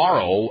up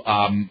tomorrow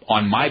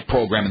on my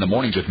program in the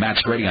mornings with Matt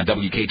Scrady on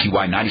WKTY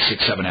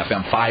 96.7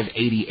 FM,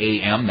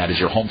 580 AM. That is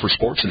your home for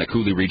sports in the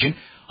Cooley region.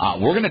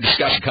 We're going to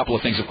discuss a couple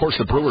of things. Of course,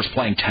 the Brewers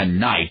playing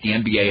tonight. The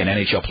NBA and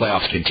NHL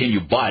playoffs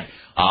continue. But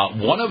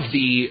one of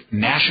the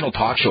national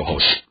talk show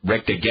hosts,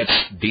 Rick, that gets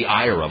the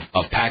ire of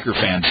Packer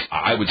fans,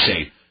 I would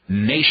say,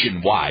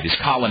 nationwide, is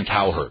Colin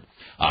Cowherd.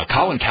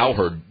 Colin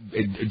Cowherd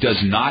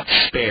does not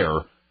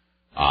spare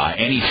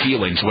any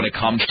feelings when it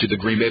comes to the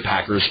Green Bay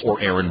Packers or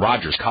Aaron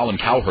Rodgers. Colin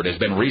Cowherd has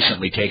been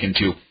recently taken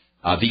to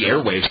the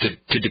airwaves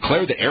to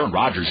declare that Aaron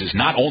Rodgers is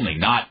not only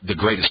not the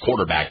greatest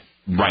quarterback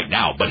right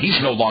now, but he's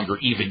no longer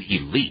even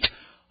elite.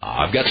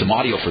 I've got some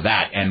audio for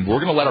that, and we're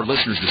going to let our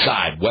listeners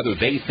decide whether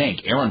they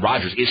think Aaron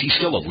Rodgers, is he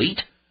still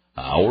elite,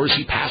 or is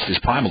he past his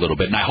prime a little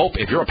bit? And I hope,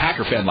 if you're a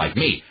Packer fan like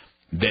me,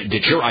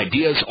 that your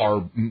ideas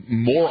are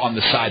more on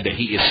the side that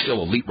he is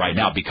still elite right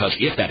now, because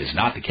if that is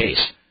not the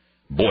case,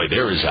 boy,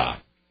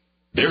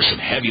 there's some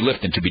heavy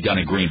lifting to be done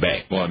in Green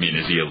Bay. Well, I mean,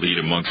 is he elite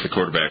amongst the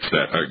quarterbacks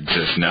that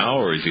exist now,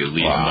 or is he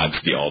elite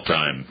amongst the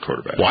all-time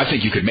quarterbacks? Well, I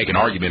think you could make an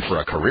argument for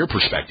a career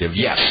perspective.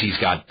 Yes, he's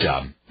got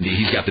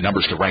the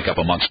numbers to rank up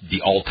amongst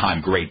the all-time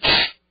greats.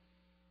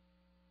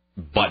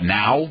 But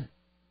now,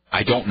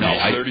 I don't know.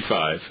 He's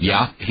 35.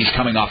 Yeah, he's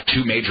coming off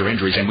 2 major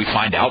injuries, and we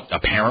find out,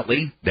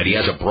 apparently, that he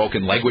has a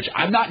broken leg, which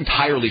I'm not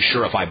entirely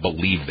sure if I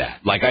believe that.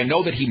 Like, I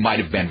know that he might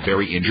have been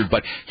very injured,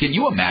 but can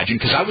you imagine,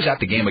 because I was at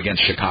the game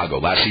against Chicago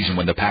last season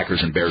when the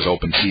Packers and Bears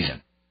opened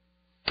season.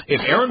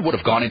 If Aaron would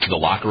have gone into the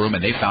locker room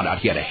and they found out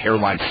he had a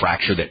hairline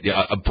fracture,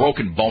 a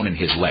broken bone in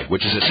his leg,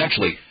 which is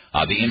essentially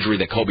the injury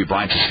that Kobe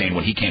Bryant sustained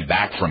when he came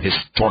back from his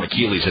torn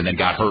Achilles and then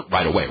got hurt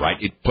right away,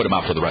 right? It put him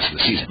out for the rest of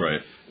the season.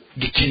 Right.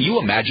 Can you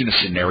imagine a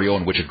scenario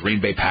in which a Green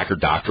Bay Packer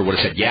doctor would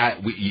have said,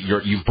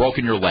 you've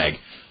broken your leg,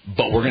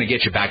 but we're going to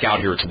get you back out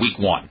here. It's week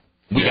 1.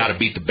 We got to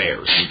beat the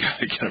Bears.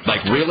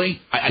 Like, really?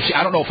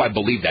 I don't know if I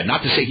believe that.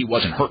 Not to say he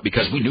wasn't hurt,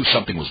 because we knew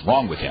something was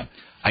wrong with him.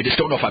 I just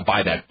don't know if I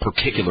buy that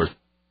particular.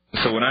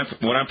 So when I play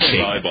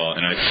volleyball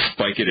and I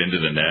spike it into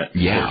the net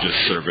or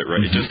just serve it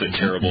right, it's just a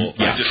terrible.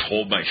 I just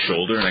hold my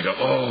shoulder and I go,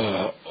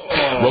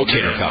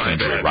 rotator cuff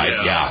injury,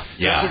 right? Yeah.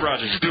 That's what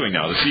Rodgers is doing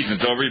now. The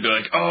season's over. He'd be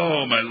like,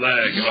 my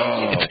leg.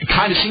 It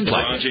kind of seems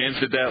like LeBron James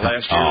did that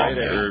last year, right?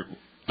 Or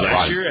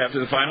last year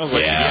after the finals,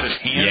 like he had his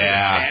hand in his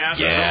ass,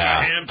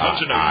 my hand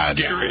punching a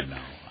Garrett.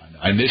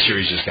 And this year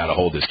he's just got to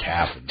hold his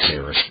calf and say,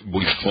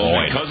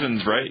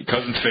 Cousins, right?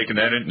 Cousins faking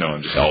that in? No,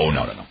 I'm just kidding.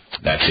 No.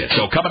 That's it.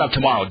 So coming up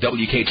tomorrow,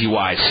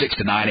 WKTY, 6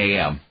 to 9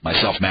 a.m.,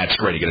 myself, Matt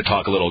Scrady, going to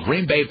talk a little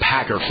Green Bay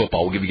Packer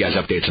football. We'll give you guys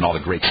updates on all the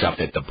great stuff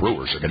that the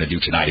Brewers are going to do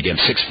tonight. Again,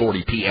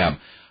 6:40 p.m.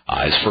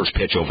 His first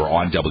pitch over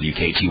on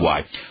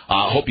WKTY.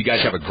 Hope you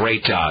guys have a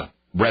great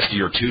rest of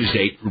your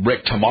Tuesday.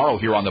 Rick, tomorrow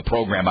here on the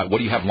program, what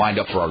do you have lined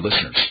up for our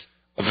listeners?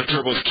 The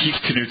Turbo's Keith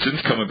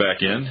Knutson's coming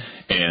back in,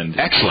 and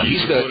excellent.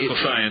 He's the political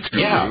science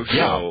guru,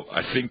 so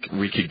I think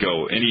we could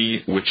go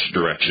any which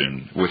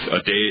direction with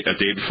a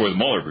day before the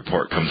Mueller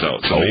report comes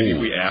out. So maybe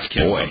we ask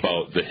him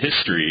about the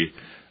history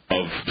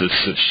of the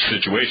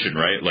situation,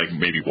 right? Like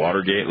maybe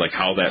Watergate, like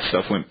how that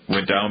stuff went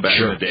down back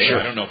in the day.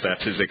 I don't know if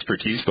that's his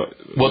expertise, but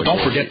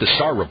don't forget the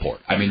Starr report.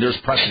 I mean, there's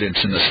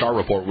precedence in the Starr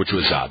report, which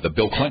was the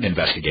Bill Clinton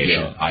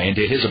investigation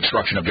into his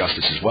obstruction of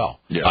justice as well.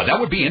 Yeah. That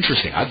would be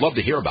interesting. I'd love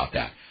to hear about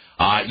that.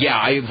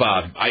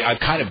 I've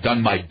kind of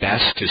done my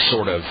best to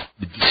sort of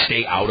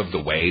stay out of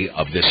the way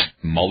of this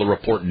Mueller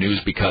report news,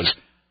 because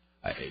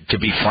to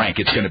be frank,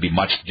 it's going to be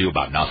much to do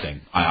about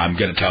nothing. I'm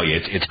going to tell you,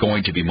 it's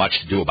going to be much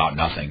to do about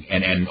nothing.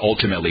 And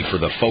ultimately, for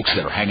the folks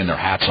that are hanging their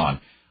hats on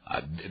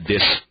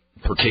this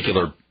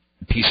particular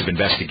piece of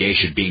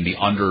investigation being the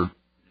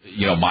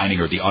mining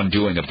or the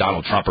undoing of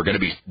Donald Trump, they're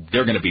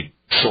going to be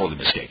sorely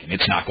mistaken.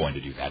 It's not going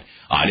to do that.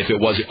 And if it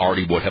was, it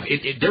already would have.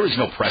 There is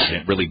no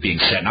precedent really being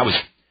set. And I was,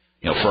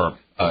 for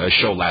a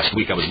show last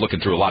week, I was looking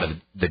through a lot of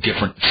the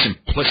different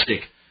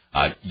simplistic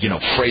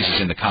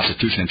phrases in the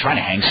Constitution, and trying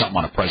to hang something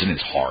on a president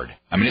is hard.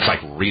 I mean, it's like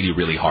really,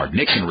 really hard.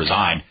 Nixon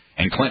resigned,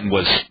 and Clinton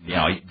was, he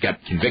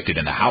got convicted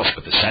in the House,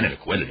 but the Senate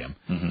acquitted him.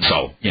 Mm-hmm.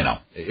 So,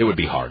 it would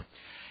be hard.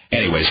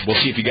 Anyways, we'll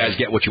see if you guys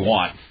get what you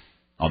want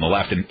on the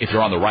left, and if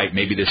you're on the right,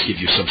 maybe this gives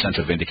you some sense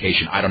of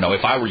vindication. I don't know.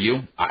 If I were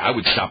you, I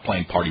would stop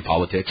playing party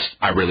politics.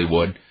 I really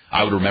would.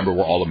 I would remember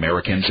we're all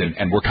Americans,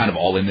 and we're kind of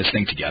all in this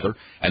thing together.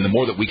 And the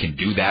more that we can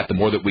do that, the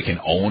more that we can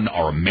own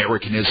our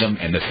Americanism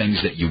and the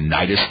things that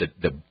unite us,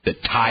 the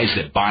ties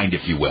that bind,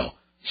 if you will,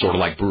 sort of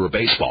like Brewer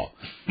baseball,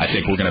 I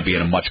think we're going to be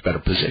in a much better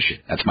position.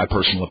 That's my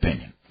personal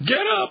opinion.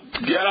 Get up,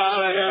 get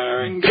out of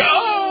here, and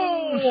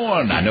go!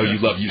 And I know you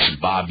love you some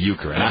Bob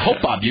Uecker, and I hope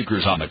Bob Uecker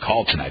is on the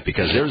call tonight,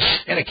 because there's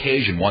an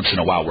occasion once in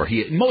a while where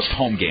most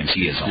home games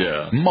he is on.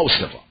 Yeah.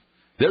 Most of them.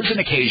 There's an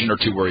occasion or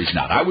two where he's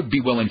not. I would be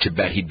willing to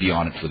bet he'd be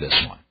on it for this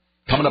one.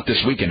 Coming up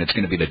this weekend, it's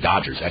going to be the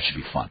Dodgers. That should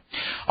be fun.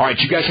 All right,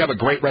 you guys have a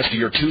great rest of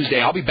your Tuesday.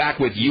 I'll be back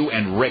with you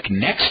and Rick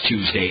next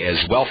Tuesday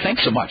as well.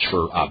 Thanks so much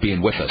for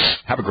being with us.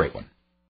 Have a great one.